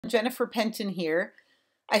Jennifer Penton here.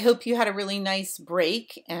 I hope you had a really nice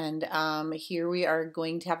break, and here we are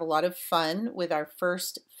going to have a lot of fun with our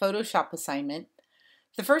first Photoshop assignment.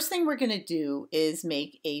 The first thing we're going to do is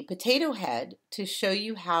make a potato head to show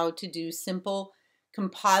you how to do simple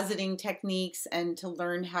compositing techniques and to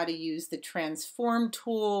learn how to use the transform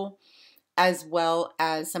tool as well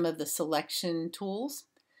as some of the selection tools.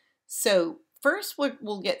 So first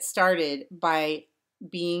we'll get started by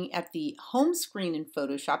being at the home screen in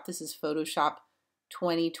Photoshop. This is Photoshop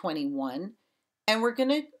 2021, and we're going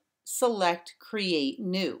to select Create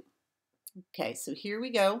New. Okay, so here we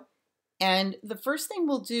go. And the first thing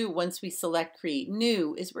we'll do once we select Create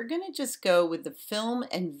New is we're going to just go with the Film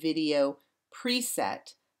and Video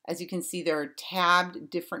preset. As you can see, there are tabbed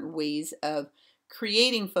different ways of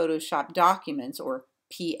creating Photoshop documents or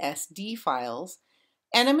PSD files.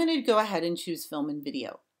 And I'm going to go ahead and choose Film and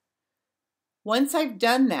Video. Once I've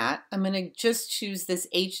done that, I'm going to just choose this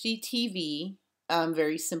HDTV,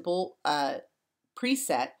 very simple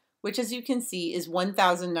preset, which as you can see is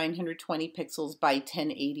 1920 pixels by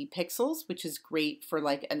 1080 pixels, which is great for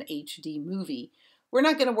like an HD movie. We're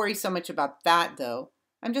not going to worry so much about that though.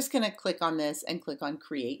 I'm just going to click on this and click on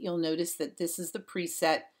Create. You'll notice that this is the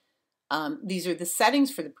preset. These are the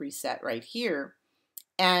settings for the preset right here.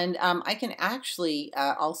 And I can actually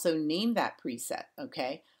also name that preset,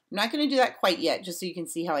 okay? I'm not going to do that quite yet, just so you can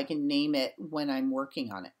see how I can name it when I'm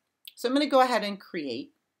working on it. So I'm going to go ahead and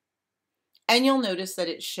create. And you'll notice that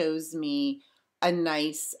it shows me a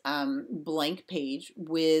nice blank page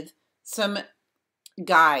with some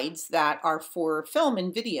guides that are for film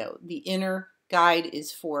and video. The inner guide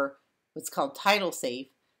is for what's called title safe,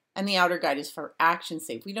 and the outer guide is for action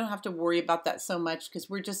safe. We don't have to worry about that so much because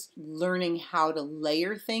we're just learning how to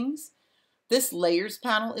layer things. This layers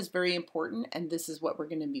panel is very important, and this is what we're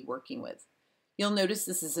going to be working with. You'll notice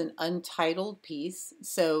this is an untitled piece,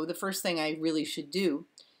 so the first thing I really should do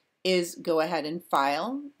is go ahead and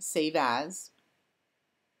File, Save As,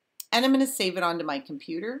 and I'm going to save it onto my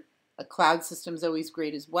computer. A cloud system is always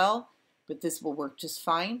great as well, but this will work just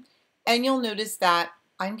fine. And you'll notice that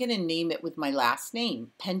I'm going to name it with my last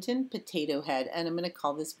name, Penton Potato Head, and I'm going to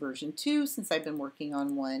call this version 2 since I've been working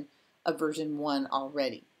on a version 1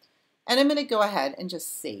 already. And I'm going to go ahead and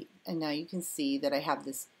just save. And now you can see that I have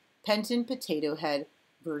this Penton Potato Head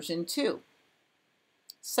version 2.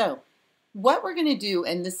 So what we're going to do,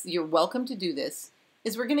 and this you're welcome to do this,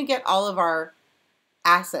 is we're going to get all of our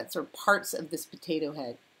assets or parts of this potato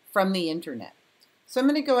head from the internet. So I'm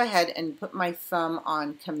going to go ahead and put my thumb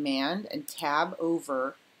on Command and tab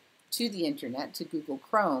over to the internet, to Google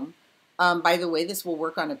Chrome. By the way, this will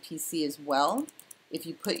work on a PC as well. If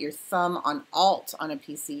you put your thumb on Alt on a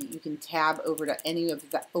PC, you can tab over to any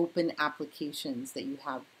of the open applications that you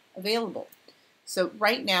have available. So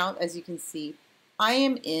right now, as you can see, I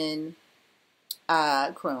am in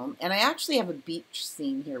Chrome, and I actually have a beach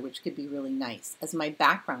scene here, which could be really nice as my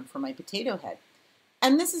background for my potato head.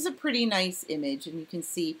 And this is a pretty nice image, and you can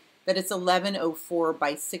see that it's 1104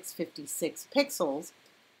 by 656 pixels.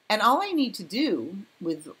 And all I need to do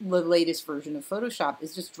with the latest version of Photoshop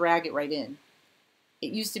is just drag it right in.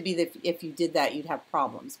 It used to be that if you did that, you'd have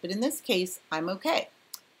problems. But in this case, I'm okay.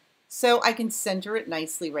 So I can center it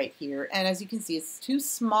nicely right here. And as you can see, it's too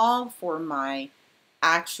small for my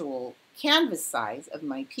actual canvas size of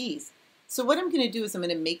my piece. So what I'm going to do is I'm going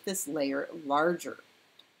to make this layer larger.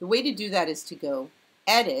 The way to do that is to go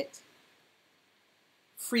Edit,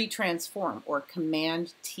 Free Transform, or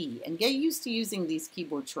Command T, and get used to using these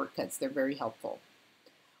keyboard shortcuts. They're very helpful.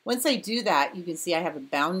 Once I do that, you can see I have a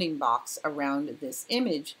bounding box around this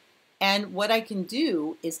image, and what I can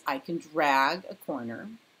do is I can drag a corner,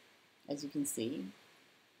 as you can see.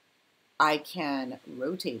 I can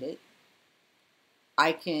rotate it.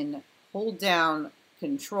 I can hold down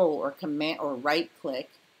Control or Command or right click,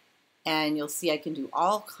 and you'll see I can do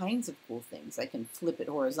all kinds of cool things. I can flip it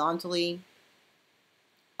horizontally.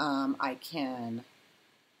 I can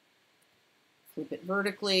flip it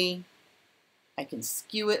vertically. I can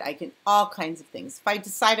skew it. I can all kinds of things. If I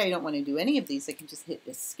decide I don't want to do any of these, I can just hit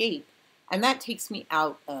Escape, and that takes me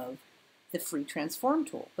out of the Free Transform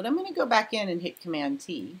tool. But I'm going to go back in and hit Command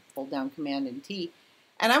T, hold down Command and T,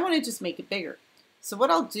 and I want to just make it bigger. So what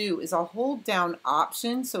I'll do is I'll hold down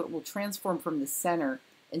Option so it will transform from the center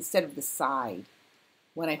instead of the side.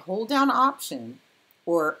 When I hold down Option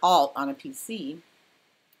or Alt on a PC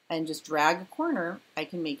and just drag a corner, I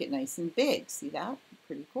can make it nice and big. See that?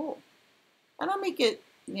 Pretty cool. And I'll make it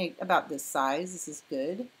about this size. This is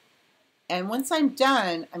good. And once I'm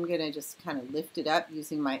done, I'm going to just kind of lift it up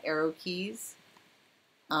using my arrow keys.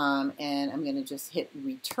 And I'm going to just hit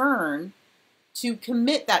Return to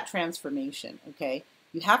commit that transformation, okay?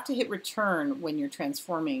 You have to hit return when you're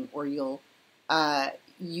transforming, or you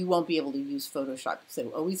won't be able to use Photoshop. So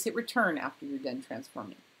always hit return after you're done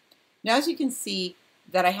transforming. Now, as you can see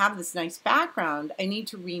that I have this nice background, I need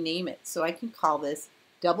to rename it. So I can call this,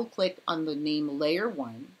 double click on the name layer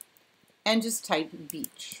 1 and just type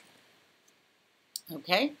beach.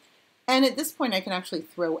 Okay, and at this point I can actually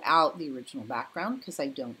throw out the original background because I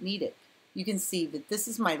don't need it. You can see that this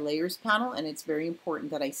is my layers panel, and it's very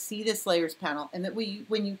important that I see this layers panel, and that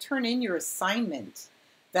when you turn in your assignment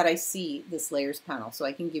that I see this layers panel, so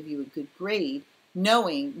I can give you a good grade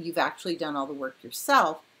knowing you've actually done all the work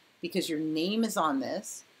yourself because your name is on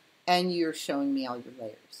this and you're showing me all your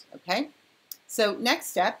layers. Okay, so next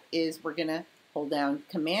step is we're gonna hold down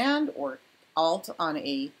Command or Alt on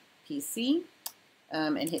a PC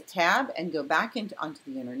and hit Tab and go back onto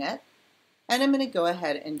the internet. And I'm going to go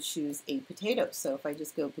ahead and choose a potato. So if I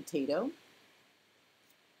just go potato,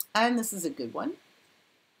 and this is a good one,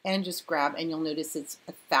 and just grab, and you'll notice it's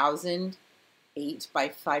 1008 by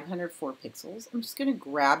 504 pixels. I'm just going to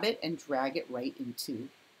grab it and drag it right into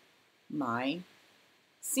my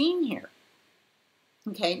scene here.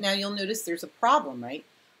 Okay, now you'll notice there's a problem, right?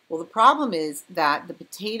 Well, the problem is that the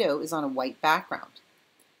potato is on a white background,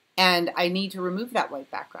 and I need to remove that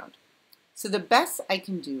white background. So the best I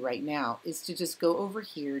can do right now is to just go over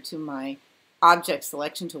here to my object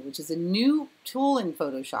selection tool, which is a new tool in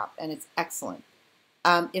Photoshop, and it's excellent.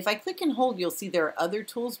 If I click and hold, you'll see there are other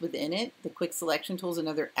tools within it. The quick selection tool is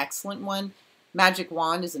another excellent one. Magic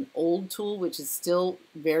Wand is an old tool, which is still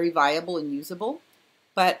very viable and usable.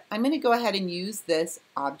 But I'm going to go ahead and use this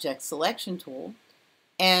object selection tool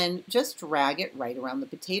and just drag it right around the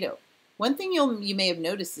potato. One thing you may have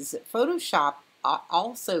noticed is that Photoshop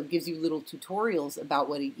also gives you little tutorials about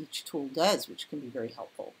what each tool does, which can be very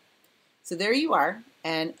helpful. So there you are,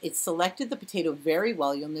 and it selected the potato very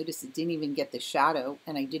well. You'll notice it didn't even get the shadow,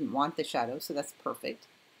 and I didn't want the shadow, so that's perfect.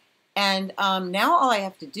 And now all I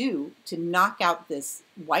have to do to knock out this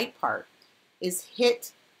white part is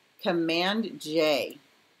hit Command J,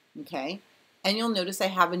 okay? And you'll notice I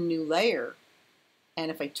have a new layer, and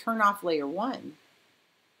if I turn off layer 1,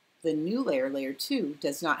 the new layer, layer 2,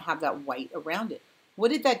 does not have that white around it.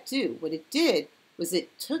 What did that do? What it did was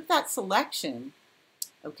it took that selection,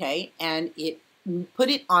 okay, and it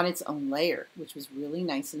put it on its own layer, which was really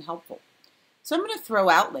nice and helpful. So I'm going to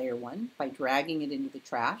throw out layer 1 by dragging it into the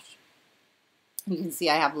trash. You can see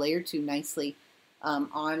I have layer 2 nicely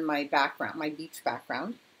on my background, my beach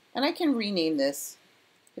background, and I can rename this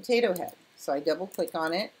potato head. So I double click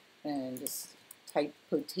on it and just type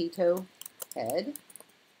potato head.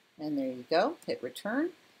 And there you go, hit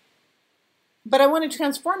return. But I want to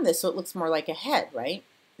transform this so it looks more like a head, right?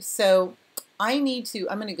 So I'm going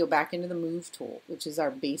to go back into the move tool, which is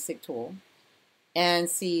our basic tool. And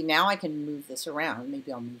see, now I can move this around.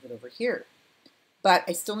 Maybe I'll move it over here. But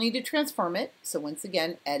I still need to transform it. So once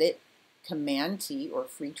again, edit, Command T or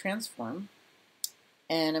free transform.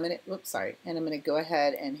 And I'm going to go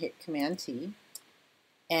ahead and hit Command T.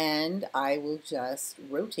 And I will just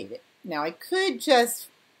rotate it. Now I could just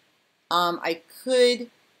I could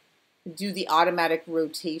do the automatic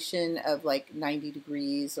rotation of like 90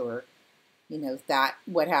 degrees or, you know, that,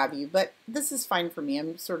 what have you. But this is fine for me.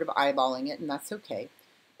 I'm sort of eyeballing it, and that's okay.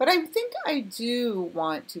 But I think I do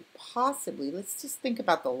want to possibly, let's just think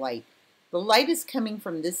about the light. The light is coming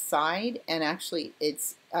from this side, and actually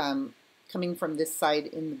it's coming from this side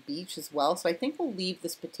in the beach as well. So I think we'll leave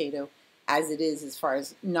this potato as it is as far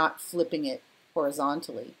as not flipping it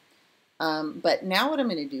horizontally. But now what I'm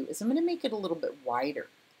going to do is I'm going to make it a little bit wider.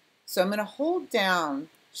 So I'm going to hold down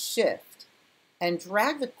Shift and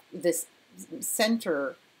drag this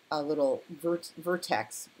center little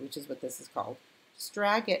vertex, which is what this is called. Just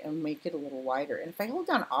drag it and make it a little wider. And if I hold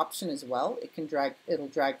down Option as well, it'll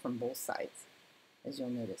drag from both sides, as you'll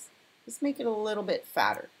notice. Just make it a little bit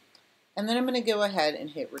fatter. And then I'm going to go ahead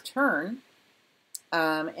and hit Return,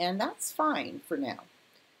 and that's fine for now.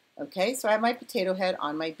 Okay, so I have my potato head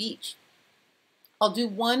on my beach. I'll do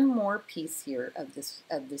one more piece here of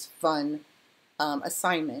this fun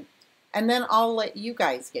assignment, and then I'll let you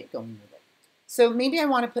guys get going with it. So maybe I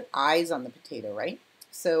want to put eyes on the potato, right?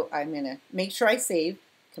 So I'm going to make sure I save,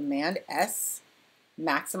 Command S,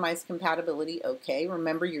 maximize compatibility, okay.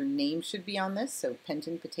 Remember your name should be on this, so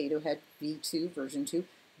Penton Potato Head V2 version 2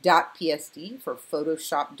 .psd for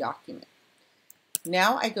Photoshop document.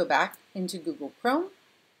 Now I go back into Google Chrome,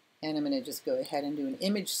 and I'm going to just go ahead and do an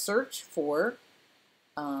image search for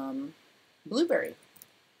blueberry.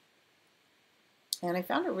 And I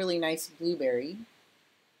found a really nice blueberry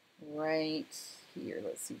right here.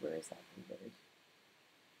 Let's see, where is that blueberry?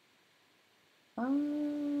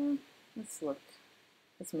 Let's look.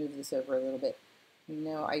 Let's move this over a little bit. You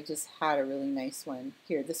know, I just had a really nice one.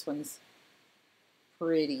 Here, this one's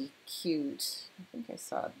pretty cute. I think I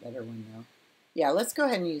saw a better one though. Yeah, let's go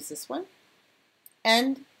ahead and use this one.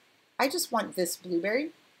 And I just want this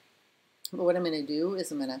blueberry. But what I'm going to do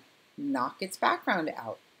is I'm going to knock its background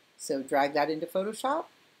out. So drag that into Photoshop.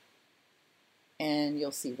 And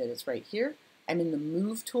you'll see that it's right here. I'm in the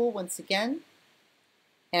Move tool once again.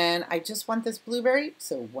 And I just want this blueberry.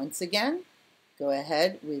 So once again, go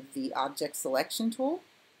ahead with the Object Selection tool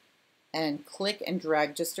and click and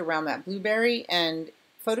drag just around that blueberry. And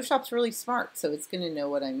Photoshop's really smart, so it's going to know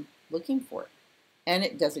what I'm looking for. And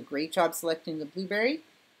it does a great job selecting the blueberry.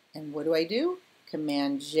 And what do?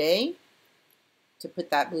 Command J to put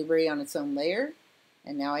that blueberry on its own layer.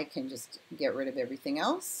 And now I can just get rid of everything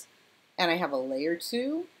else. And I have a layer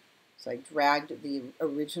 2. So I dragged the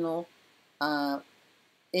original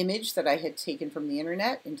image that I had taken from the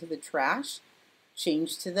internet into the trash,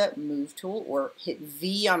 change to the Move tool, or hit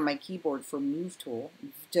V on my keyboard for Move tool,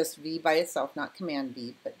 just V by itself, not Command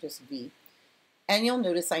V, but just V. And you'll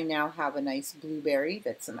notice I now have a nice blueberry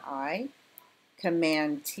that's an eye.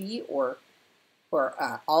 Command T or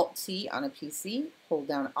Alt T on a PC, hold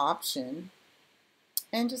down Option,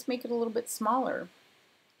 and just make it a little bit smaller.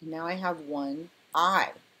 And now I have one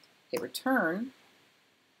eye. Hit Return,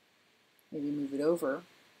 maybe move it over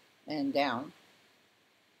and down.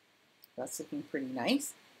 That's looking pretty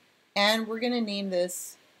nice. And we're going to name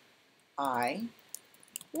this eye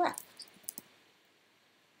left.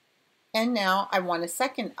 And now I want a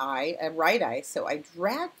second eye, a right eye, so I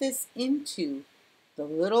drag this into the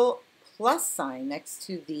little plus sign next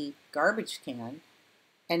to the garbage can.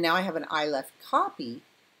 And now I have an eye left copy.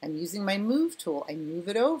 I'm using my Move tool. I move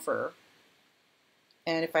it over.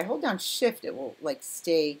 And if I hold down Shift, it will like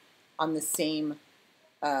stay on the same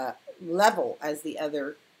level as the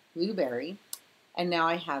other blueberry. And now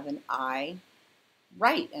I have an eye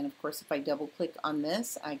right. And of course, if I double click on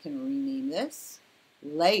this, I can rename this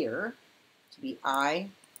layer to be eye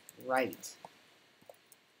right.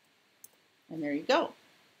 And there you go.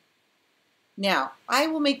 Now, I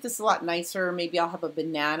will make this a lot nicer. Maybe I'll have a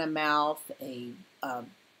banana mouth,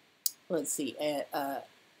 let's see, a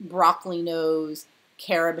broccoli nose,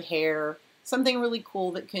 carob hair, something really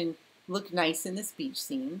cool that can look nice in this beach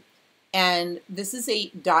scene. And this is a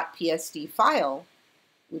 .psd file,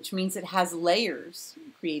 which means it has layers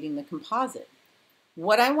creating the composite.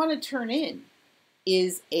 What I want to turn in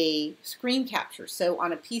is a screen capture. So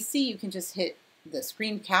on a PC, you can just hit the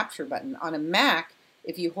screen capture button. On a Mac,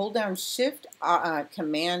 if you hold down Shift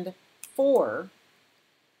Command 4,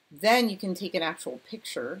 then you can take an actual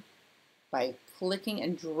picture by clicking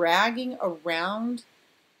and dragging around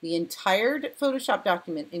the entire Photoshop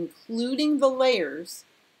document, including the layers.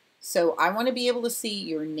 So I want to be able to see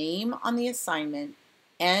your name on the assignment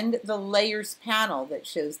and the layers panel that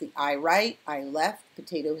shows the eye right, eye left,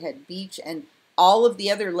 potato head beach, and all of the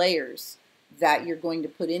other layers that you're going to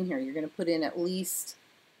put in here. You're going to put in at least,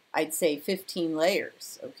 I'd say, 15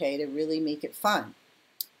 layers, okay, to really make it fun.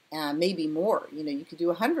 Maybe more. You know, you could do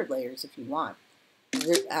 100 layers if you want.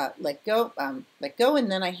 Let go,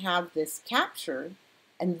 and then I have this capture,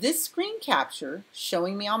 and this screen capture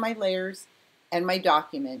showing me all my layers and my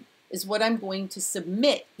document is what I'm going to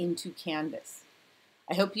submit into Canvas.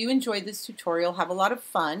 I hope you enjoyed this tutorial. Have a lot of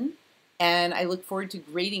fun, and I look forward to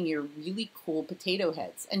grading your really cool potato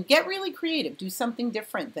heads. And get really creative. Do something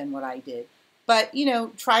different than what I did. But, you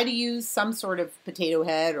know, try to use some sort of potato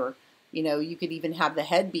head, or, you know, you could even have the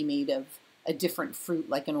head be made of a different fruit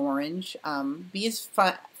like an orange. Be as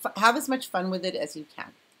fun, have as much fun with it as you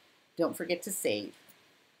can. Don't forget to save,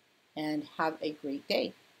 and have a great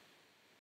day.